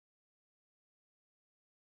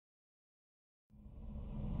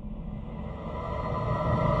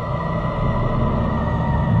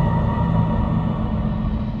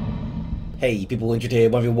Hey people, injured here,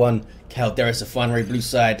 1v1, Calderis Refinery blue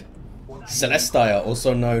side, Celestia,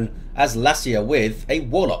 also known as Lacia, with a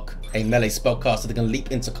Warlock, a melee spellcaster that can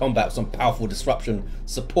leap into combat with some powerful disruption,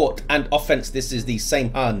 support and offense. This is the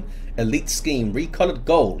same Han, elite scheme, recolored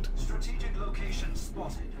gold.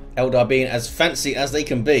 Eldar being as fancy as they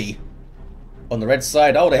can be. On the red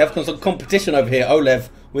side, oh, they have some competition over here. oLev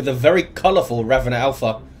with a very colourful Ravener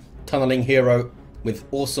Alpha, tunneling hero with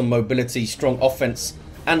awesome mobility, strong offense,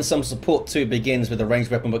 and some support too. Begins with a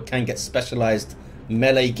ranged weapon but can get specialised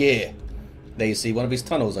melee gear. There you see one of his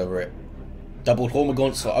tunnels over it. Double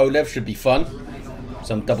Hormagaunts for oLev should be fun.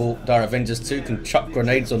 Some double Dire Avengers too, can chuck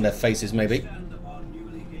grenades on their faces maybe.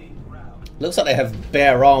 Looks like they have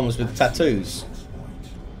bare arms with tattoos,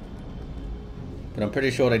 but I'm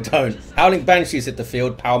pretty sure they don't. Howling Banshees hit the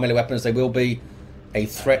field, power melee weapons. They will be a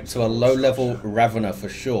threat to a low level Ravener for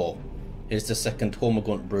sure. Here's the second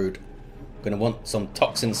Hormagaunt brood. Going to want some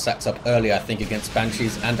toxin sacks up early, I think, against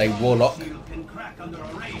Banshees and a Warlock.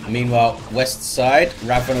 Meanwhile, west side,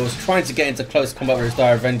 Ravener was trying to get into close combat with his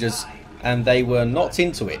Dire Avengers, and they were not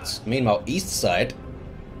into it. Meanwhile, east side,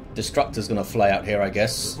 Destructor's going to fly out here, I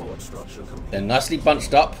guess. They're nicely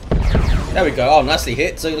bunched up. There we go. Oh, nicely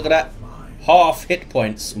hit. So look at that. Half hit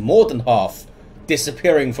points, more than half,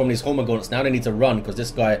 disappearing from these Hormagaunts. Now they need to run because this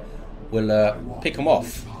guy will pick them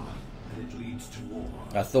off.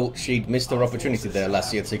 I thought she'd missed her opportunity there,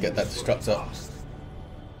 Lacia, to get that Destructor.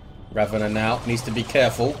 Ravener now needs to be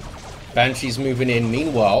careful. Banshee's moving in.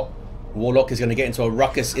 Meanwhile, Warlock is going to get into a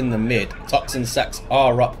ruckus in the mid. Toxin sacks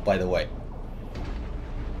are up, by the way.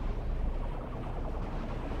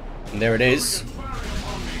 And there it is.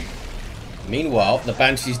 Meanwhile, the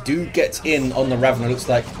Banshees do get in on the Ravener. Looks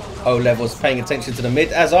like oLev was paying attention to the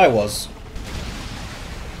mid, as I was.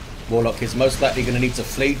 Warlock is most likely going to need to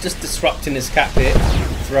flee. Just disrupting his cap here.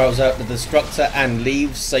 Throws out the Destructor and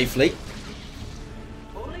leaves safely.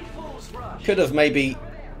 Could have maybe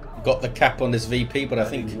got the cap on this VP, but I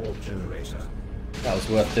think that was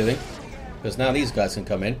worth doing. Because now these guys can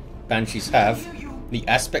come in. Banshees have the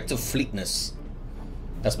aspect of fleetness.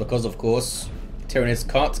 That's because, of course, Tyranids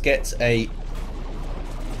can't get a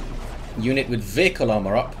unit with vehicle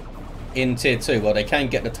armor up in tier 2. Well, they can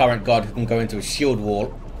get the Tyrant Guard who can go into a shield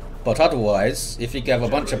wall. But otherwise, if you have a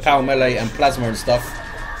bunch of power melee and plasma and stuff,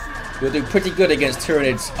 you'll do pretty good against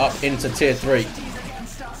Tyranids up into tier 3.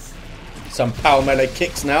 Some power melee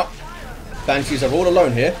kicks now. Banshees are all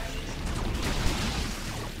alone here.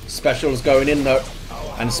 Specials going in though.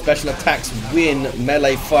 And special attacks win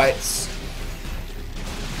melee fights.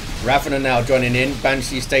 Ravener now joining in.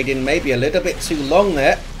 Banshee stayed in maybe a little bit too long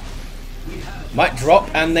there. Might drop,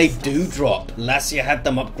 and they do drop. Lacia had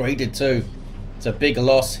them upgraded too. It's a big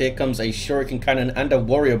loss. Here comes a Shuriken Cannon and a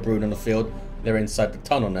Warrior Brood on the field. They're inside the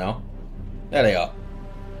tunnel now. There they are.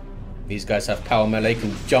 These guys have power melee,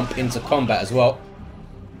 can jump into combat as well.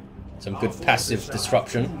 Some good passive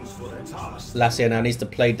disruption. Lacia now needs to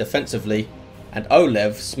play defensively. And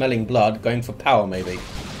oLev, smelling blood, going for power maybe.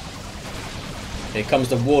 Here comes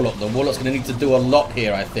the Warlock. The Warlock's going to need to do a lot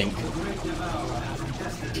here, I think.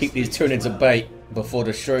 Keep these Tyranids at bay before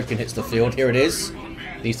the Shuriken hits the field. Here it is.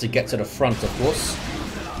 Needs to get to the front, of course.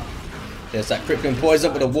 There's that Crippling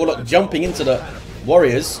Poison, but the Warlock jumping into the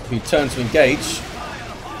Warriors, who turn to engage.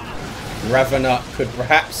 Ravener could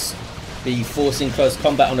perhaps be forcing close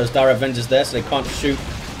combat on those Dire Avengers there, so they can't shoot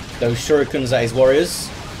those Shurikens at his Warriors.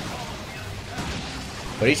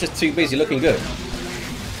 But he's just too busy looking good.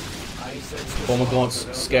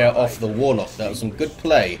 Hormagaunts scare off the Warlock. That was some good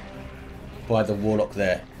play by the Warlock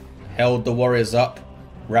there. Held the Warriors up.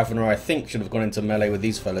 Ravener, I think, should have gone into melee with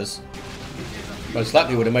these fellas. Most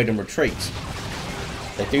likely would have made them retreat.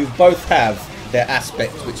 They do both have their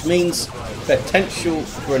aspect, which means potential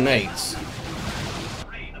grenades.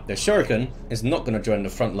 The Shuriken is not going to join the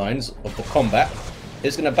front lines of the combat.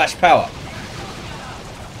 It's going to bash power.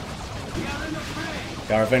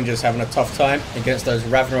 Our Avengers having a tough time against those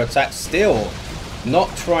Ravener attacks. Still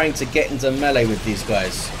not trying to get into melee with these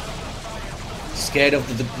guys. Scared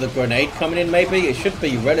of the grenade coming in maybe? It should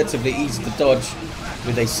be relatively easy to dodge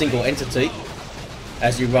with a single entity.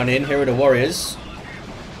 As you run in, here are the Warriors.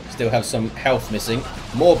 Still have some health missing.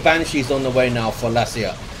 More Banshees on the way now for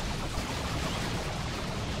Lacia.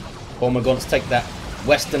 Hormagaunts take that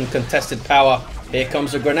western contested power. Here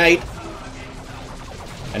comes a grenade.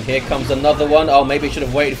 And here comes another one. Oh, maybe I should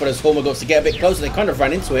have waited for those Hormagaunts to get a bit closer. They kind of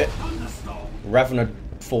ran into it. Ravener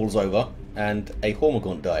falls over and a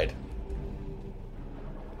Hormagaunt died.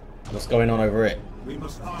 What's going on over it?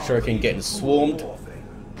 Shuriken getting swarmed.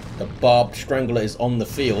 The barbed strangler is on the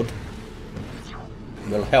field.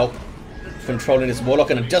 Will help controlling this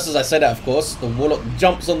Warlock. And just as I said that, of course, the Warlock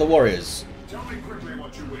jumps on the Warriors.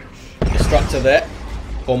 Destructor there.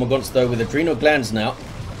 Hormagaunts though with adrenal glands now.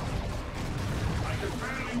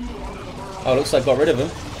 Oh, looks like got rid of him.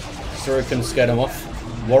 Shuriken scared him off.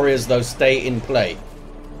 Warriors though stay in play.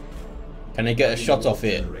 Can they get a shot off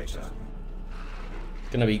here? It's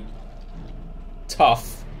gonna be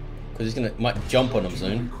tough because he's might jump on them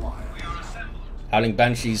soon. Howling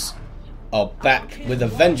Banshees are back with a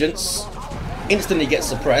vengeance. Instantly gets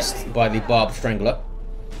suppressed by the Barbed Strangler.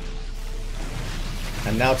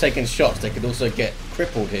 And now taking shots. They could also get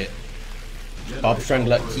crippled here. Barbed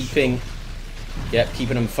Strangler keeping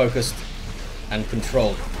them focused and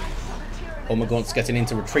controlled. Hormagaunts getting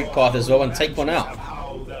into retreat path as well and take one out.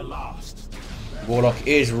 Warlock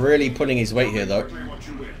is really pulling his weight here though.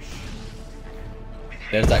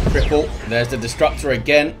 There's that cripple. There's the Destructor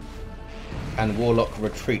again. And Warlock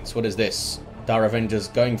retreats. What is this? Dire Avengers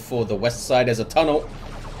going for the west side. There's a tunnel.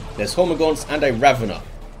 There's Hormagaunts and a Ravener.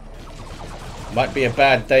 Might be a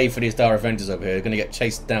bad day for these Dire Avengers over here. They're going to get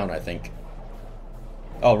chased down, I think.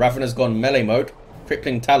 Oh, Ravener's gone melee mode.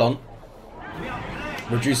 Crippling Talon.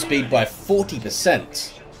 Reduced speed by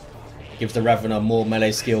 40%. Gives the Ravener more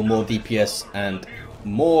melee skill, more DPS, and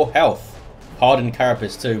more health. Hardened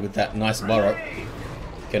Carapace too with that nice burrow.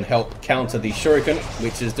 Can help counter the Shuriken,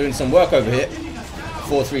 which is doing some work over here.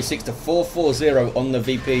 436 to 440 on the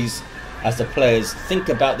VPs as the players think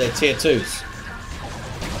about their tier 2s.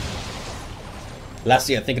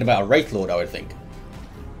 Lacia thinking about a Wraith Lord, I would think.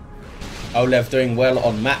 oLev doing well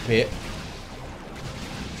on map here.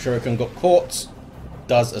 Shuriken got caught.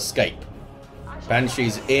 Does escape.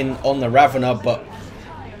 Banshee's in on the Ravener, but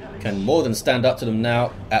can more than stand up to them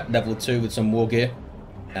now at level 2 with some war gear.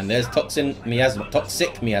 And there's Toxic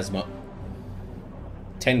Miasma.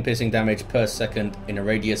 10 piercing damage per second in a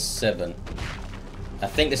radius 7. I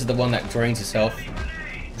think this is the one that drains his health.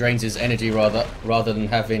 Drains his energy rather than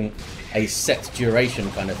having a set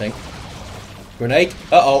duration kind of thing. Grenade.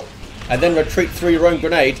 Uh-oh. And then retreat through your own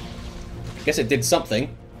grenade. Guess it did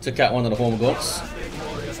something. Took out one of the Hormagaunts.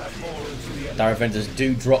 Dire Avengers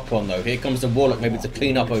do drop one though. Here comes the Warlock maybe to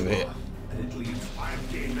clean up over here.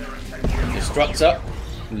 Destructor.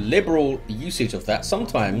 Liberal usage of that.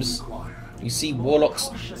 Sometimes you see Warlocks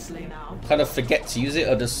kind of forget to use it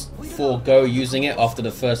or just forego using it after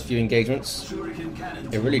the first few engagements.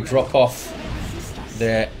 They really drop off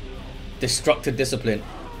their Destructive Discipline.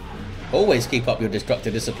 Always keep up your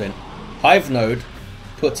Destructive Discipline. Hive Node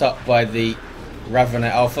put up by the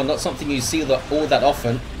Ravener Alpha. Not something you see all that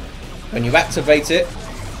often. When you activate it,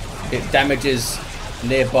 it damages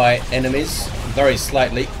nearby enemies very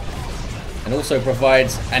slightly. And also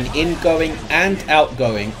provides an ingoing and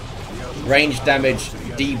outgoing range damage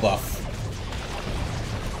debuff.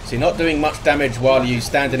 So you're not doing much damage while you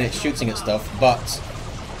stand in it shooting at stuff, but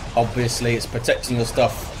obviously it's protecting your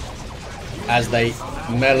stuff as they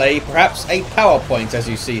melee. Perhaps a power point as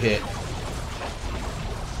you see here.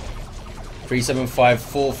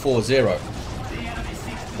 375440.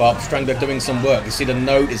 Barbed Strangler doing some work. You see the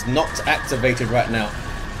node is not activated right now.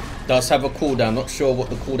 Does have a cooldown. Not sure what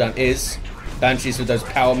the cooldown is. Banshees with those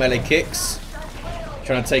power melee kicks.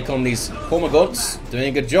 Trying to take on these Hormagaunts. Doing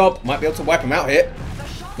a good job. Might be able to wipe them out here.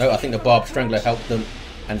 No, I think the Barbed Strangler helped them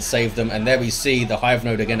and saved them. And there we see the Hive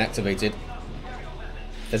Node again activated.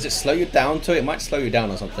 Does it slow you down to it? It might slow you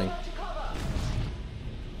down or something.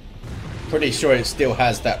 Pretty sure it still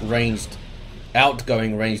has that ranged,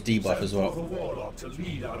 outgoing range debuff as well.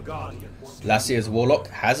 Lacia's Warlock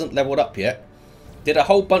hasn't leveled up yet. Did a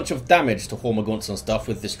whole bunch of damage to Hormagaunts and stuff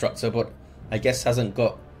with Destructor, but I guess hasn't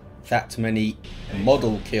got that many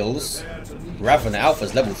model kills. Ravener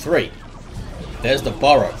Alpha's level 3. There's the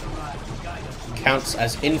Burrow. Counts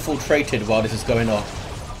as infiltrated while this is going on.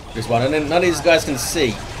 This one, and then none of these guys can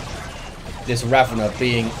see this Ravener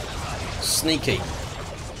being sneaky.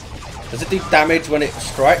 Does it do damage when it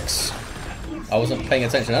strikes? I wasn't paying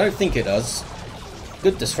attention. I don't think it does.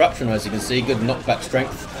 Good disruption as you can see. Good knockback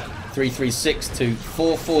strength. 336 to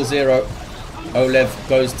 440. oLev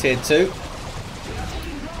goes tier 2.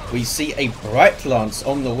 We see a Bright Lance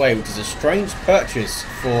on the way, which is a strange purchase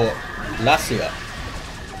for Lacia.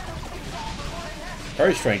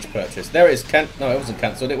 Very strange purchase. There it is. No, it wasn't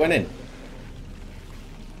cancelled. It went in.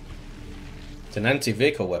 It's an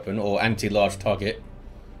anti-vehicle weapon or anti-large target.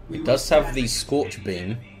 It does have the Scorch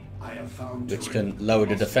Beam, which can lower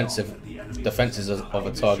the defenses of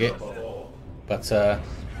a target. But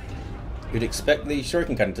you'd expect the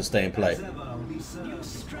Shuriken Cannon to stay in play.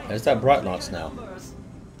 There's that Bright Lance now.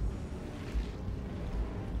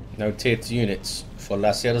 No tier 2 units for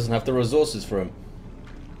Lacia. Doesn't have the resources for him.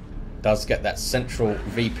 Does get that central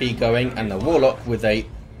VP going, and the Warlock with a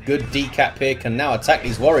good decap here can now attack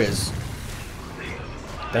these warriors.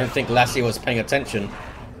 Don't think Lacia was paying attention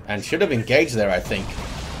and should have engaged there, I think.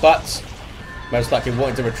 But most likely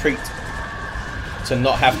wanted to retreat to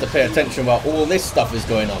not have to pay attention while all this stuff is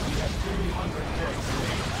going on.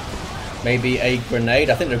 Maybe a grenade.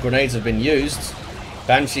 I think the grenades have been used.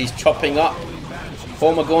 Banshees chopping up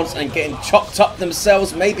Hormagaunts and getting chopped up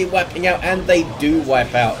themselves, maybe wiping out, and they do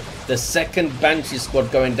wipe out. The second Banshee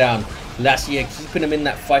squad going down. Lacia keeping them in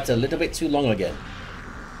that fight a little bit too long again.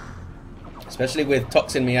 Especially with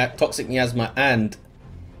Toxic Miasma and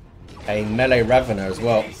a melee Ravener as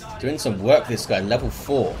well. Doing some work, this guy, level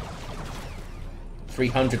 4.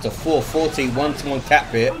 300 to 440, 1-to-1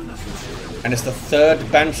 cap here. And it's the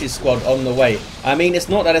third Banshee squad on the way. I mean, it's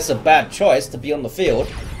not that it's a bad choice to be on the field.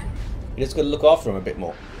 You just got to look after them a bit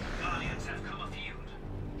more.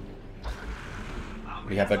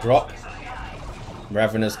 We have a drop.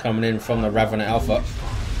 Ravener's coming in from the Ravener Alpha.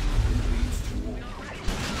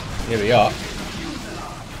 Here we are.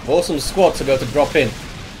 Awesome squad to be able to drop in.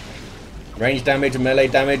 Range damage, melee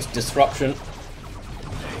damage, disruption.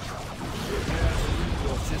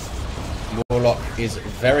 Warlock is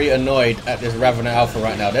very annoyed at this Ravener Alpha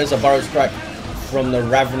right now. There's a Burrow Strike from the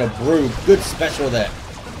Ravener Brood. Good special there.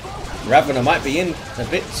 Ravener might be in a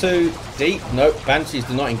bit too deep. Nope, Banshees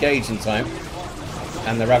do not engage in time.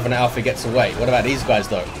 And the Ravener Alpha gets away. What about these guys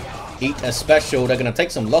though? Eat a special. They're going to take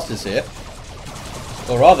some losses here.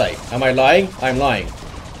 Or are they? Am I lying? I'm lying.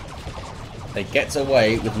 They get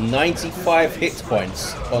away with 95 hit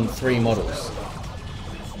points on 3 models.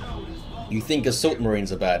 You think Assault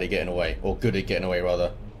Marines are bad at getting away. Or good at getting away,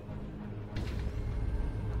 rather.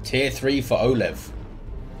 Tier 3 for oLev.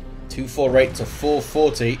 248 to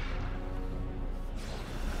 440.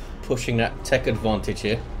 Pushing that tech advantage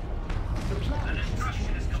here.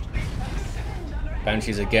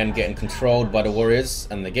 Banshees again getting controlled by the warriors.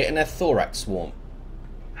 And they're getting their Thorax Swarm.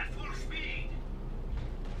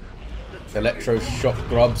 Electroshock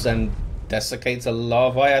grubs and desiccator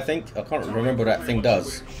larvae, I think. I can't remember what that thing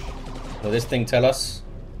does. Will this thing tell us?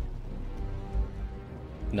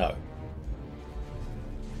 No.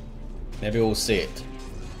 Maybe we'll see it.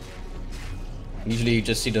 Usually you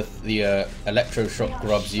just see the electroshock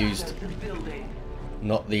grubs used,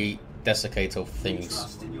 not the desiccator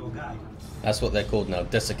things. That's what they're called now,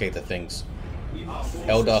 desiccator things.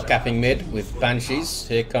 Eldar capping mid with Banshees.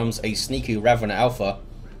 Here comes a sneaky Ravener Alpha.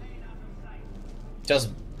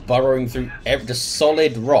 Just burrowing through the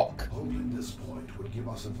solid rock.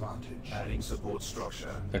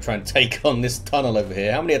 They're trying to take on this tunnel over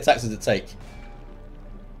here. How many attacks does it take?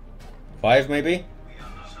 5 maybe?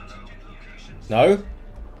 No?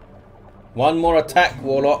 One more attack,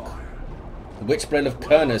 Warlock. The Witchblade of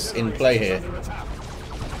Kernus in play here.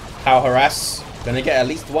 Power Harass. Gonna get at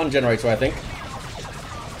least 1 generator, I think.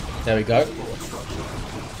 There we go.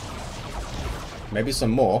 Maybe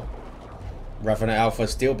some more. Ravener Alpha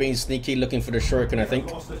still being sneaky, looking for the Shuriken, I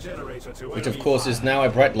think. Which, of course, is now a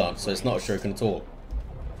Bright Lance, so it's not a Shuriken at all.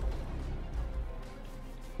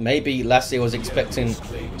 Maybe Lacia was expecting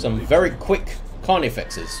some very quick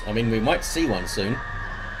Carnifexes. I mean, we might see one soon.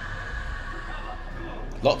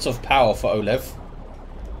 Lots of power for oLev.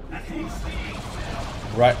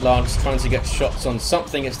 Bright Lance trying to get shots on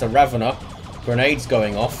something. It's the Ravener. Grenades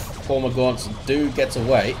going off. Hormagaunts do get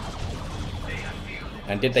away.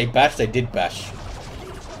 And did they bash? They did bash.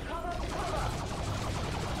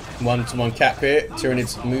 1-to-1 cap here.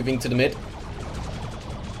 Tyranids moving to the mid.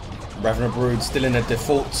 Ravener Brood still in a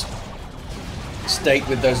default state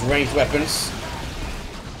with those ranged weapons.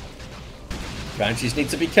 Banshees need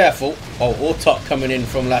to be careful. Oh, Autok coming in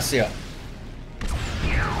from Lacia.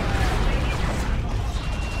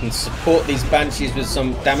 And support these Banshees with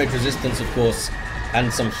some damage resistance, of course.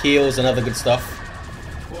 And some heals and other good stuff.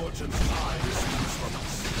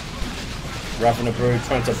 Ravener Brood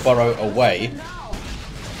trying to burrow away.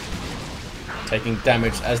 Taking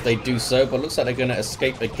damage as they do so, but looks like they're going to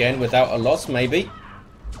escape again without a loss, maybe.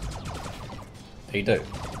 They do.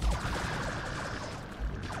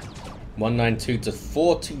 192 to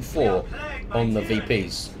 424 on the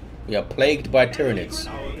VPs. We are plagued by Tyranids.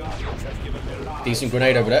 Decent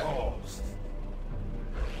grenade over there.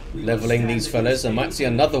 Leveling these fellas. I might see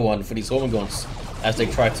another one for these Hormagaunts as they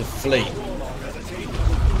try to flee.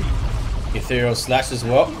 Ethereal Slash as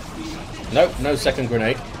well. Nope, no second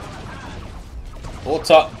grenade.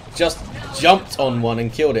 Autok just jumped on one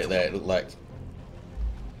and killed it there, it looked like.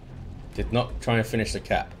 Did not try and finish the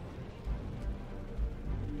cap.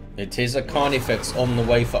 It is a Carnifex on the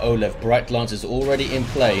way for oLev. Bright Lance is already in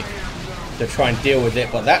play to try and deal with it,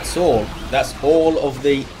 but that's all. That's all of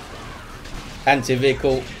the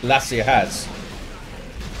anti-vehicle Lacia has.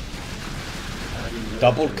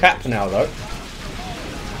 Double cap now though.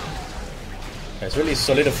 It's really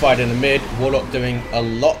solidified in the mid. Warlock doing a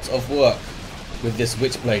lot of work with this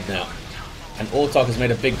Witchblade now. And oLev has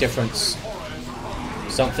made a big difference.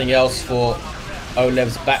 Something else for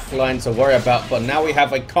oLev's backline to worry about. But now we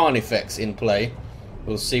have a Carnifex in play.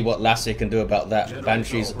 We'll see what Lacia can do about that.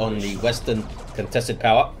 Banshees on the western contested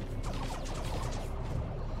power.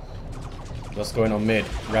 What's going on mid?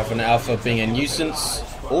 Ravana Alpha being a nuisance.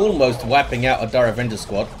 Almost wiping out a Dire Avenger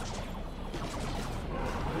squad.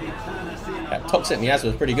 That Toxic Miasma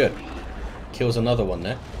was pretty good. Kills another one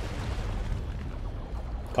there.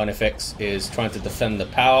 Carnifex is trying to defend the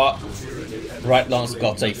power. Bright Lance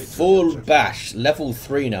got a full bash. Level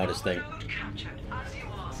 3 now, this thing.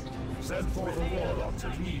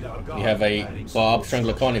 We have a Barb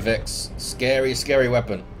Strangler Carnifex. Scary, scary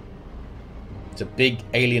weapon. It's a big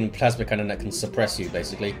alien plasma cannon that can suppress you,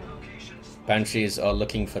 basically. Banshees are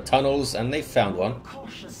looking for tunnels, and they found one.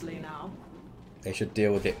 They should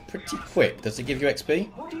deal with it pretty quick. Does it give you XP?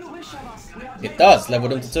 It does. Level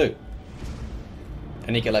them to 2.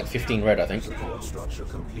 And you get like 15 red, I think.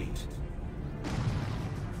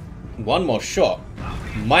 One more shot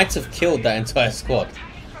might have killed that entire squad.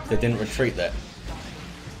 They didn't retreat there.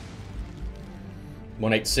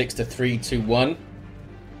 186 to 321.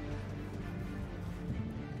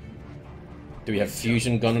 Do we have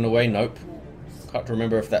fusion gunning away? Nope. Can't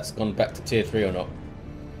remember if that's gone back to tier 3 or not.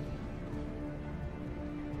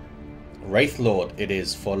 Wraith Lord it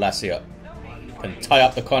is for Lacia. Can tie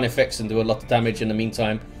up the Carnifex and do a lot of damage in the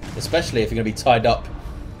meantime. Especially if you're going to be tied up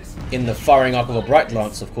in the firing arc of a Bright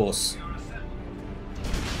Lance, of course.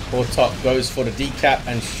 Warlock goes for the decap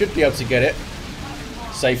and should be able to get it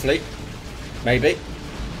safely. Maybe.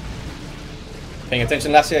 Paying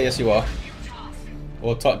attention, Lacia? Yes, you are.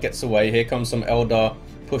 Warlock gets away. Here comes some Eldar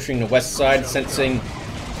pushing the west side, sensing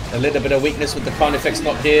a little bit of weakness with the Carnifex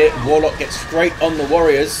not here. Warlock gets straight on the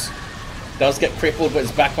warriors. Does get crippled, but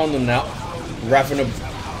it's back on them now. Ravana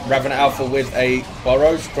Alpha with a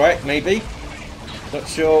Burrow strike, maybe. Not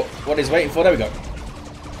sure what he's waiting for. There we go.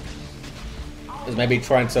 He's maybe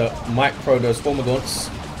trying to micro those Hormagaunts.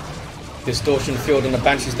 Distortion field on the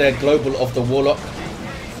Banshees there. Global of the Warlock.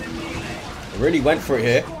 Really went for it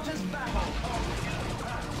here.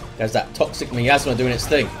 There's that Toxic Miasma doing its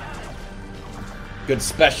thing. Good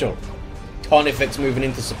special. Carnifex moving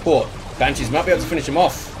into support. Banshees might be able to finish him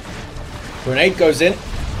off. Grenade goes in.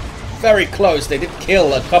 Very close. They did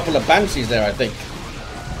kill a couple of Banshees there, I think.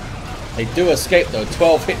 They do escape though.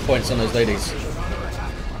 12 hit points on those ladies.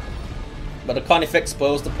 But the Carnifex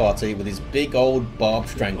spoils the party with his big old Barb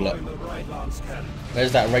Strangler.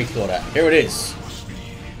 Where's that Wraith Lord at? Here it is.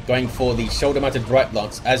 Going for the shoulder-mounted Bright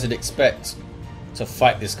Lance, as you'd expect, to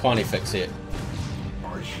fight this Carnifex here.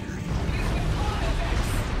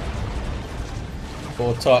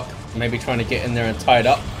 Warlock maybe trying to get in there and tie it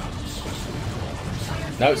up.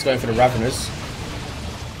 No, it's going for the Raveners.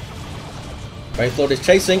 Wraith Lord is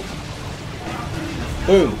chasing.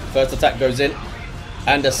 Boom. First attack goes in.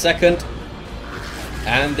 And a second.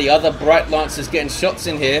 And the other Bright Lance is getting shots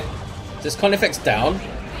in here. Is this Carnifex down?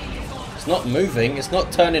 It's not moving. It's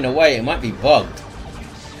not turning away. It might be bugged.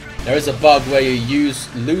 There is a bug where you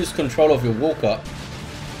lose control of your walker.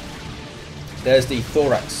 There's the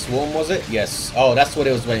Thorax Swarm, was it? Yes. Oh, that's what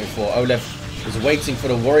it was waiting for. oLev was waiting for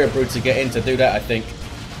the Warrior Brood to get in to do that, I think.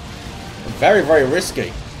 Very, very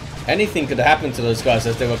risky. Anything could happen to those guys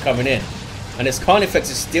as they were coming in. And this Carnifex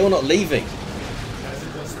is still not leaving.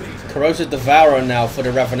 Corrosive Devourer now for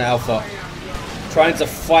the Ravana Alpha. Trying to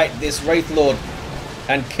fight this Wraith Lord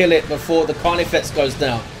and kill it before the Carnifex goes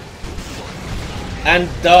down. And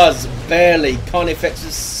does, barely. Carnifex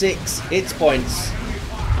is 6 hit points.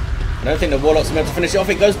 I don't think the Warlock's going to be able to finish it off.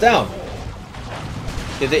 It goes down.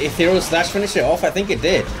 Did the Ethereal Slash finish it off? I think it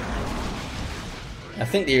did. I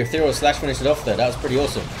think the Ethereal Slash finished it off there. That was pretty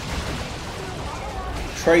awesome.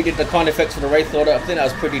 Traded the Carnifex for the Wraith Lord. I think that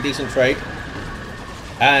was a pretty decent trade.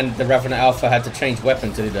 And the Ravana Alpha had to change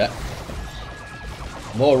weapon to do that.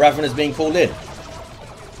 More Raveners being called in.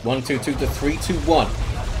 1-2-2 to 3-2-1.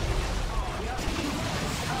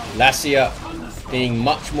 Lacia being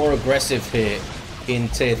much more aggressive here in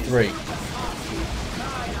tier 3.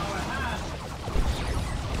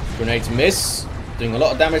 Grenades miss. Doing a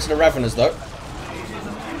lot of damage to the Raveners though.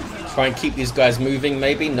 Try and keep these guys moving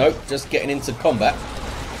maybe. Nope, just getting into combat.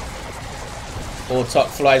 Warlock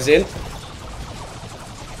flies in.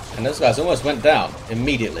 And those guys almost went down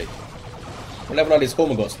immediately. What level are these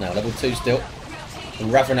Hormagaunts now? Level 2 still.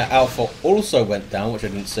 And Ravana Alpha also went down, which I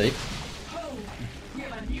didn't see.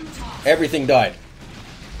 Everything died.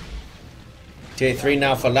 Tier 3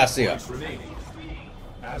 now for Lacia.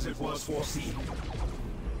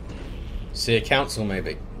 See a council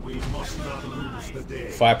maybe.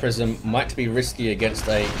 Fire Prism might be risky against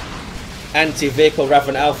a anti-vehicle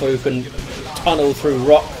Raven Alpha who can tunnel through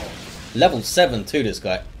rock. Level 7 too, this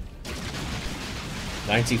guy.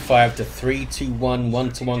 95 to 3-2-1,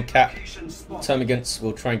 1-to-1 cap. Termagants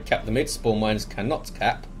will try and cap the mid. Spawn Mines cannot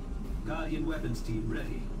cap.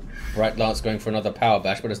 Bright Lance going for another power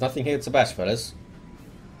bash, but there's nothing here to bash, fellas.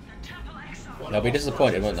 They'll be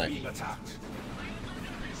disappointed, won't they?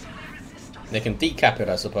 They can decap it,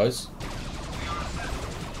 I suppose.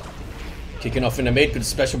 Kicking off in the mid, good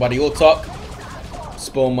special by the Warlock.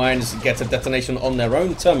 Spawn Mines get a detonation on their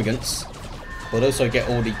own Termagants, but also get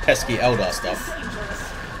all the pesky Eldar stuff.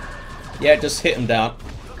 Yeah, just hit them down.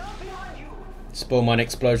 Spawn Mine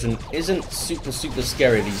explosion isn't super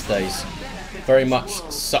scary these days. Very much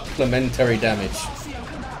supplementary damage.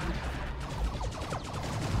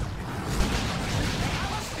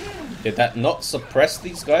 Did that not suppress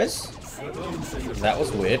these guys? That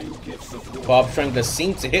was weird. Barb Strangler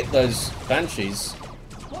seemed to hit those Banshees.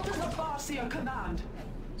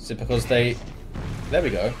 Is it because they... There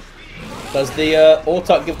we go. Does the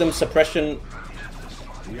Warlock give them suppression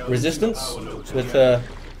resistance? With a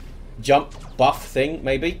jump buff thing,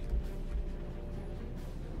 maybe?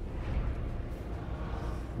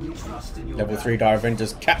 Level 3 Dire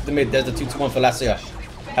Avengers cap the mid. There's the 2-to-1 for Lacia.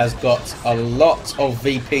 Has got a lot of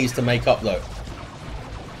VPs to make up though.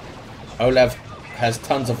 oLev has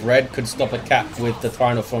tons of red, could stop a cap with the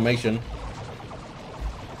Tyranids formation.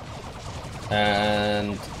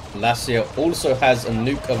 And Lacia also has a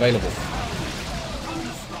nuke available.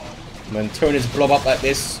 When Tyranids blob up like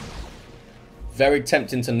this, very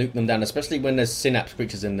tempting to nuke them down, especially when there's synapse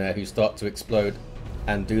creatures in there who start to explode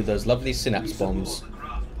and do those lovely synapse bombs.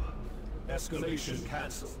 Escalation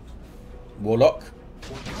cancelled. Warlock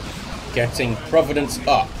getting Providence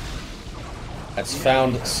up. Has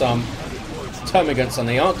found some Termagants and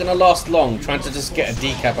they aren't going to last long. Trying to just get a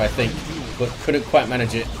decap, I think, but couldn't quite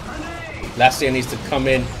manage it. Lacia needs to come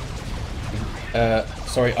in.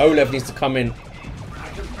 Sorry, oLev needs to come in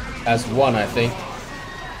as one, I think.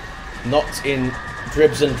 Not in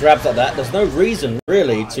dribs and drabs like that. There's no reason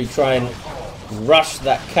really to try and rush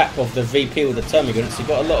that cap of the VP with the Termagants. You've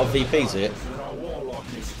got a lot of VPs here.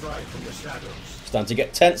 Starting to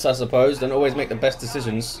get tense, I suppose. Don't always make the best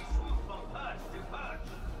decisions.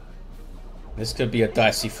 This could be a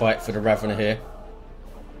dicey fight for the Ravener here,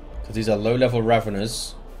 because these are low-level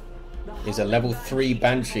Raveners. These are level 3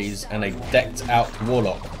 Banshees and a decked-out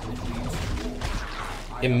Warlock.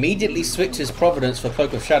 Immediately switches Providence for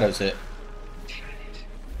Cloak of Shadows here.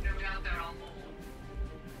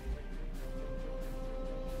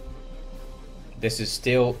 This is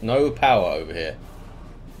still no power over here.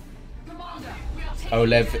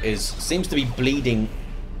 oLev seems to be bleeding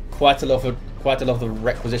quite a lot of the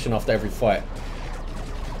requisition after every fight.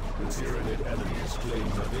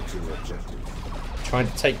 Trying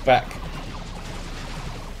to take back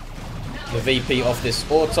the VP off this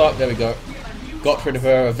Warlock. There we go. Got rid of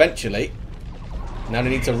her eventually. Now they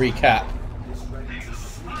need to recap.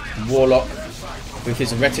 Warlock with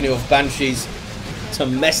his retinue of Banshees to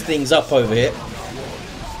mess things up over here.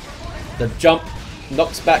 The jump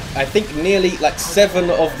knocks back, I think, nearly like 7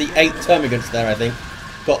 of the 8 Termagants there, I think,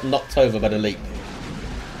 got knocked over by the leap.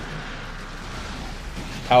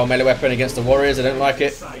 Power melee weapon against the Warriors, I don't like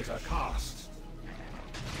it.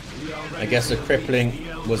 I guess the crippling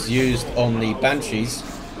was used on the Banshees.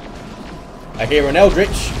 I hear an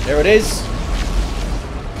Eldritch, there it is.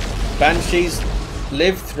 Banshees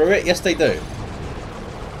live through it, yes they do.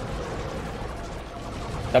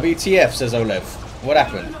 WTF, says oLev. What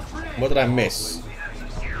happened? What did I miss?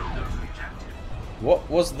 What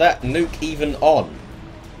was that nuke even on?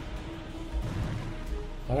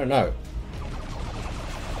 I don't know.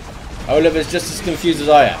 oLev is just as confused as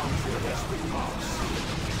I am.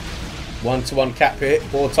 1-to-1 cap here.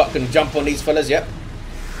 Warlock can jump on these fellas, yep.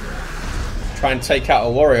 Try and take out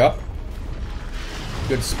a warrior.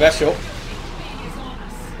 Good special.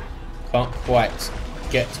 Can't quite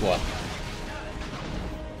get one.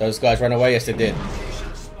 Those guys ran away, yes they did.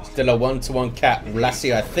 Still a 1-to-1 cap.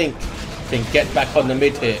 Lacia, I think, can get back on the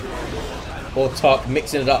mid here. Warlock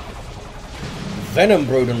mixing it up. Venom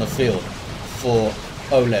Brood on the field for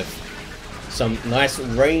oLev. Some nice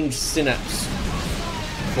range synapse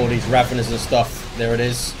for these Raveners and stuff. There it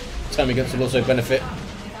is. Termagants will also benefit.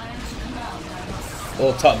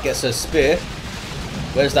 Warlock gets a spear.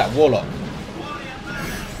 Where's that Warlock?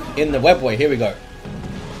 In the webway, here we go.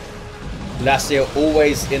 Lacia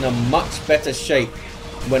always in a much better shape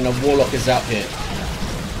when the Warlock is out here.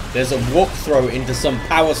 There's a walk throw into some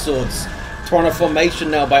power swords. Trying a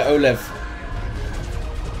formation now by oLev.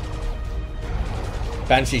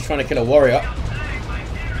 Banshee trying to kill a warrior.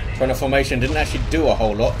 Trying formation didn't actually do a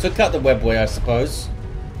whole lot. Took out the webway, I suppose,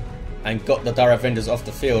 and got the Dire Avengers off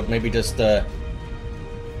the field. Maybe just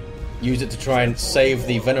use it to try and save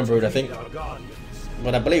the Venom Brood, I think.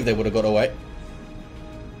 But I believe they would have got away.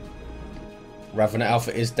 Ravener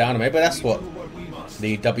Alpha is down. Maybe that's what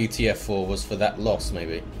the WTF4 was for that loss,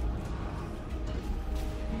 maybe.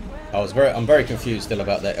 I'm very confused still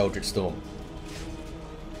about that Eldritch Storm.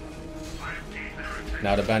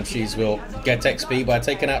 Now the Banshees will get XP by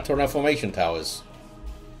taking out Tornado Formation Towers.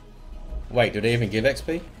 Wait, do they even give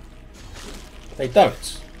XP? They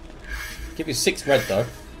don't. Give you 6 red though.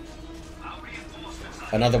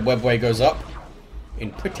 Another webway goes up in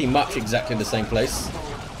pretty much exactly the same place.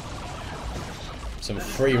 Some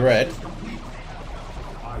free red.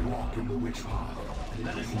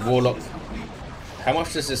 Warlock. How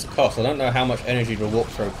much does this cost? I don't know how much energy the warp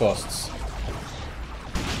throw costs.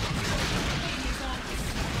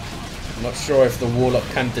 I'm not sure if the Warlock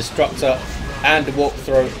can Destructor and Warp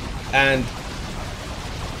Throw and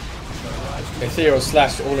Ethereal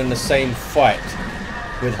Slash all in the same fight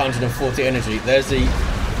with 140 energy. There's the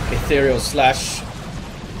Ethereal Slash.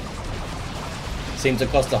 Seems to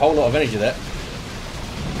cost a whole lot of energy there.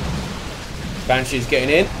 Banshee's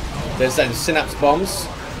getting in. There's that Synapse Bombs.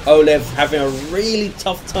 oLev having a really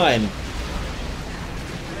tough time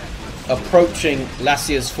approaching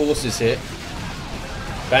Lacia's forces here.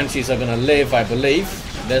 Banshees are going to live, I believe.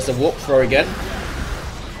 There's the Warp Throw again.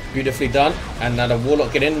 Beautifully done. And now the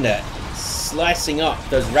Warlock get in there. Slicing up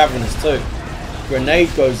those Raveners too. Grenade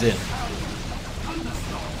goes in.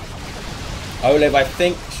 oLev, I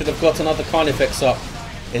think, should have got another Carnifex up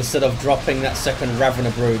instead of dropping that second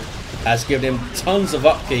Ravener Brood. Has given him tons of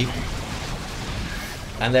upkeep.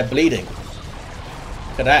 And they're bleeding.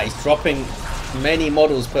 Look at that. He's dropping many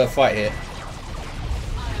models per fight here.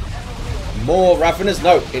 More Raveners?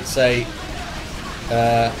 No, it's a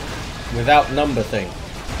without number thing.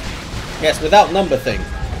 Yes, without number thing.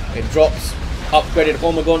 It drops upgraded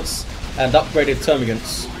Hormagaunts and upgraded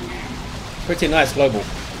Termagants. Pretty nice global.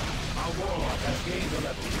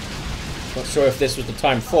 Not sure if this was the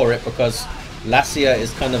time for it because Lacia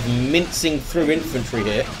is kind of mincing through infantry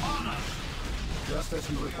here.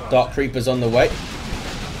 Dark Creepers on the way.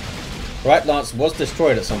 Bright Lance was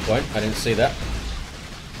destroyed at some point. I didn't see that.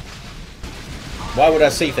 Why would I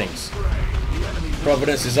see things?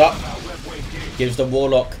 Providence is up. Gives the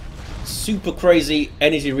Warlock super crazy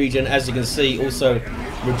energy regen. As you can see, also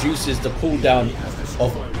reduces the cooldown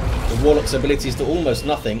of the Warlock's abilities to almost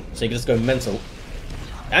nothing. So you can just go mental.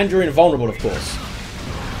 And you're invulnerable, of course.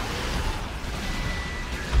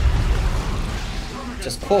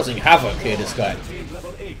 Just causing havoc here, this guy.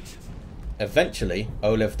 Eventually,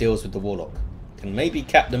 oLev deals with the Warlock. Can maybe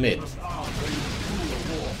cap the mid.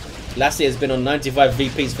 Lacia has been on 95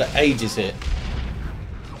 VPs for ages here.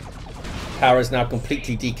 Power is now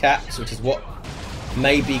completely decapped, which is what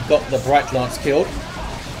maybe got the Bright Lance killed.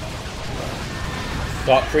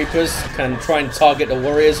 Dark Creepers can try and target the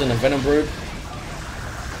Warriors and the Venom Brood.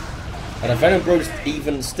 Are the Venom Broods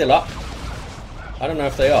even still up? I don't know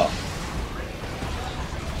if they are.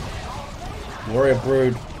 Warrior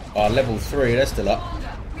Brood are level 3, they're still up.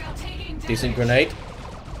 Decent grenade.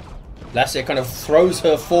 Lacia kind of throws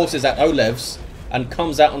her forces at oLev's and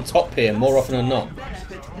comes out on top here more often than not.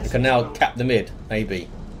 We can now cap the mid, maybe.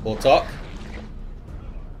 Or Tark.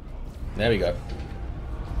 There we go.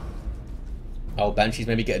 Oh, Banshees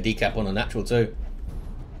maybe get a decap on a natural too.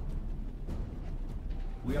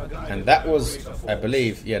 And that was, I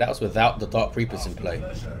believe, yeah, that was without the Dark Creepers in play.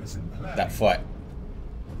 That fight.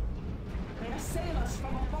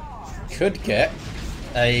 Could get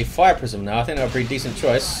a Fire Prism now. I think that would be a decent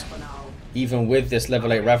choice. Even with this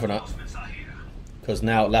level 8 Ravener. Because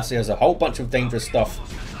now Lacia has a whole bunch of dangerous stuff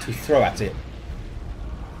to throw at it.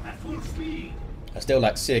 I still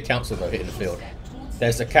like Seer Council though hitting the field.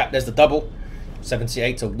 There's the cap, there's the double.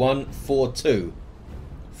 78 to 142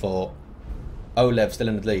 for oLev still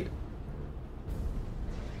in the lead.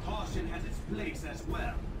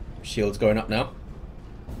 Shield's going up now.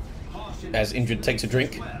 As Injured takes a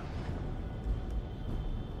drink.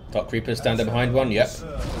 Dark Creepers standing behind one, yep.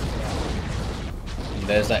 And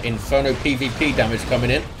there's that Inferno PvP damage coming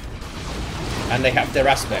in. And they have their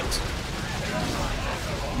aspect.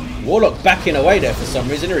 Warlock backing away there for some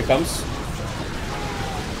reason. Here he comes.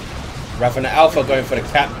 Ravener Alpha going for the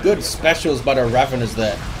cap. Good specials by the Raveners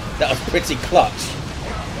there. That was pretty clutch.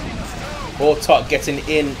 Warlock getting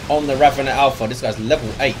in on the Ravener Alpha. This guy's level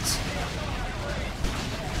 8.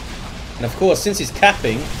 And of course, since he's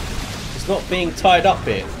capping, it's not being tied up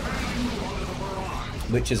here.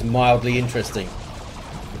 Which is mildly interesting.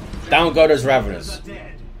 Down go those Raveners.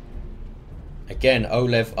 Again,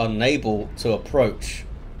 oLev unable to approach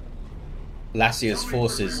Lacia's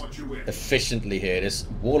forces efficiently here. This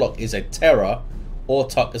Warlock is a terror.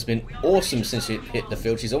 Autuck has been awesome since she hit the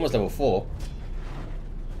field. She's almost level 4.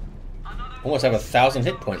 Almost have 1,000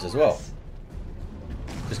 hit points as well.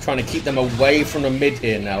 Just trying to keep them away from the mid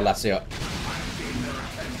here now, Lacia.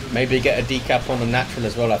 Maybe get a decap on the natural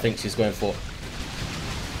as well, I think she's going for.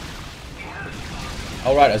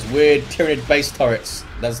 Alright, those weird Tyranid base turrets.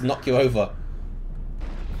 Let's knock you over.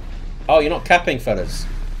 Oh, you're not capping, fellas.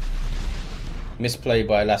 Misplay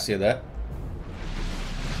by Lacia there.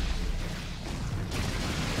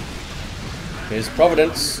 Here's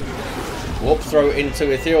Providence. Warp throw into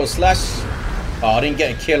Ethereal Slash. Oh, I didn't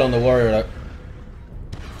get a kill on the warrior though.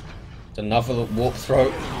 Another warp throw.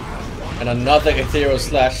 And another Ethereal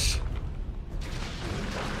Slash.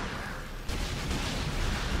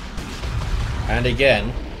 And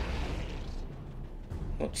again.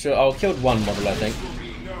 Not sure. Oh, killed one model, I think.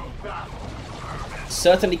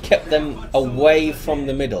 Certainly kept them away from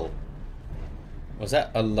the middle. Was that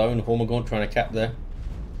a lone Hormagaunt trying to cap there?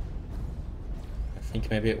 I think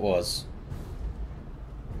maybe it was.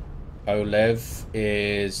 oLev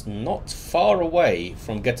is not far away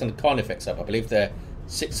from getting the Carnifex up. I believe they're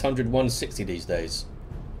 600, 160 these days.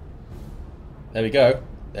 There we go.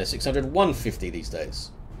 They're 600, 150 these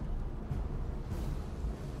days.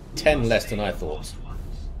 10 less than I thought.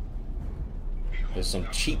 There's some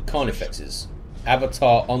cheap Carnifexes.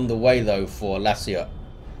 Avatar on the way though for Lacia.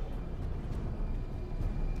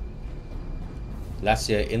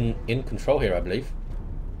 Lacia in control here, I believe.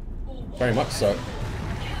 Very much so.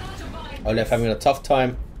 oLev having a tough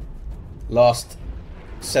time last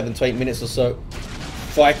 7 to 8 minutes or so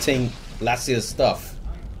fighting Lacia's stuff.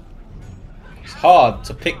 It's hard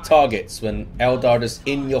to pick targets when Eldar is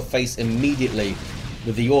in your face immediately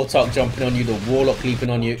with the Autarch jumping on you, the Warlock leaping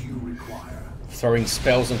on you, throwing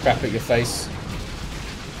spells and crap at your face.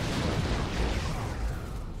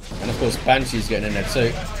 And of course Banshee's getting in there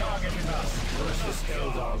too.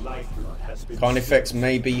 Carnifex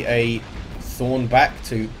may be a thorn back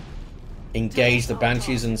to engage the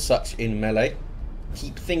Banshees and such in melee.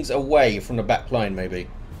 Keep things away from the back line maybe.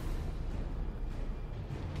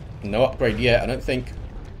 No upgrade yet, I don't think.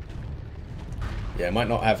 Yeah, it might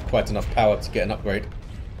not have quite enough power to get an upgrade.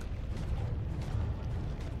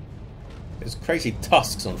 There's crazy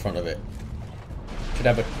tusks on front of it. Should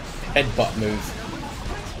have a headbutt move.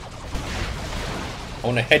 I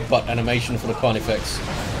want a headbutt animation for the Carnifex.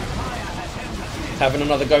 Having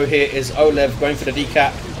another go here is oLev going for the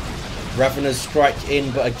decap. Raveners strike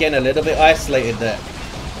in, but again a little bit isolated there.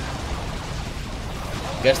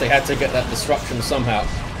 Guess they had to get that disruption somehow.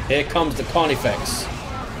 Here comes the Carnifex.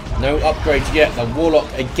 No upgrades yet. The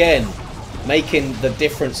Warlock again making the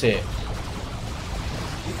difference here.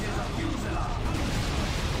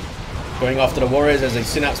 Going after the Warriors as a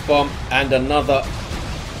Synapse Bomb and another.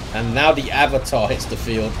 And now the Avatar hits the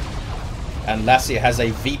field. And Lacia has a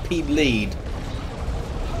VP lead.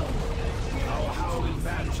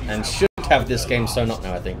 And should have this game sewn up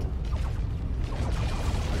now, I think.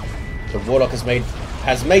 The Warlock has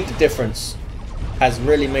made the difference. Has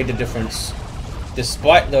really made the difference.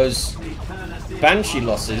 Despite those Banshee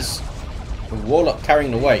losses, the Warlock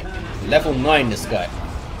carrying the weight. Level 9 this guy.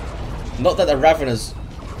 Not that the Raveners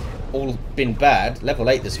all been bad. Level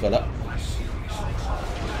 8 this fella.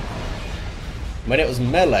 When it was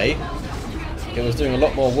melee, it was doing a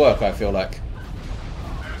lot more work, I feel like.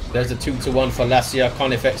 There's the 2-1 for Lacia.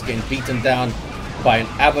 Carnifex getting beaten down by an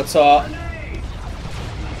Avatar.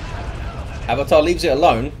 Avatar leaves it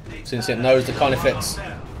alone, since it knows the Carnifex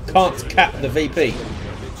can't cap the VP.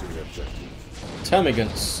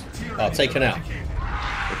 Termagants are taken out.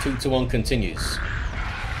 The 2-1 continues.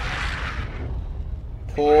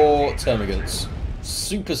 Poor Termagants.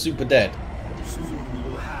 Super dead.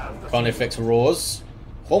 Carnifex roars.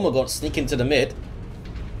 Hormagaunt sneak into the mid.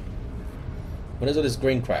 What is all this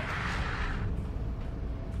green crap?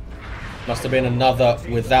 Must have been another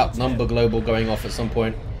without number global going off at some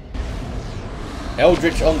point.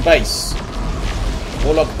 Eldritch on base.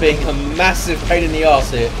 Warlock being a massive pain in the arse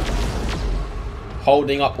here.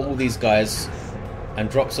 Holding up all these guys. And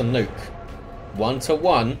drops a nuke.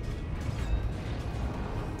 1-1.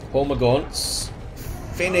 Hormagaunts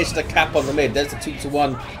finish the cap on the mid. There's the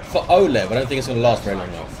 2-1 for oLev. I don't think it's going to last very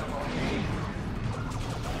long though.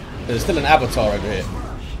 There's still an Avatar over here.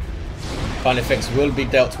 Carnifex will be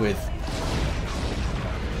dealt with.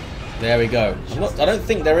 There we go. I don't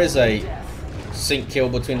think there is a sync kill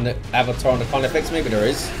between the Avatar and the Carnifex. Maybe there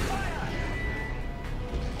is.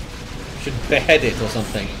 Should behead it or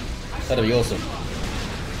something. That'd be awesome.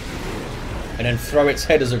 and then throw its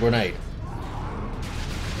head as a grenade.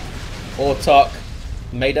 Autarch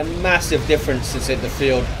made a massive difference since it hit the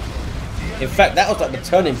field. In fact, that was like the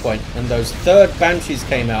turning point, and those third Banshees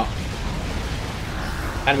came out,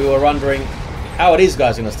 and we were wondering, how are these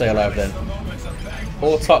guys going to stay alive then?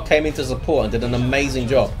 Autarch came into support and did an amazing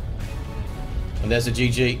job. And there's a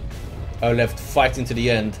GG. oLev fighting to the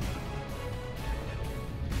end.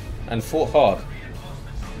 And fought hard.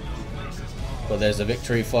 But there's a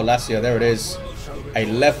victory for Lacia. There it is. A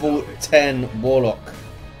level 10 Warlock.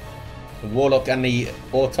 The Warlock and the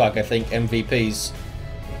Autarch, I think, MVPs.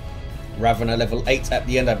 Ravener level 8 at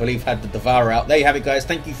the end, I believe, had the Devourer out. There you have it, guys.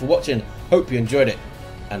 Thank you for watching. Hope you enjoyed it.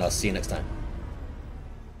 And I'll see you next time.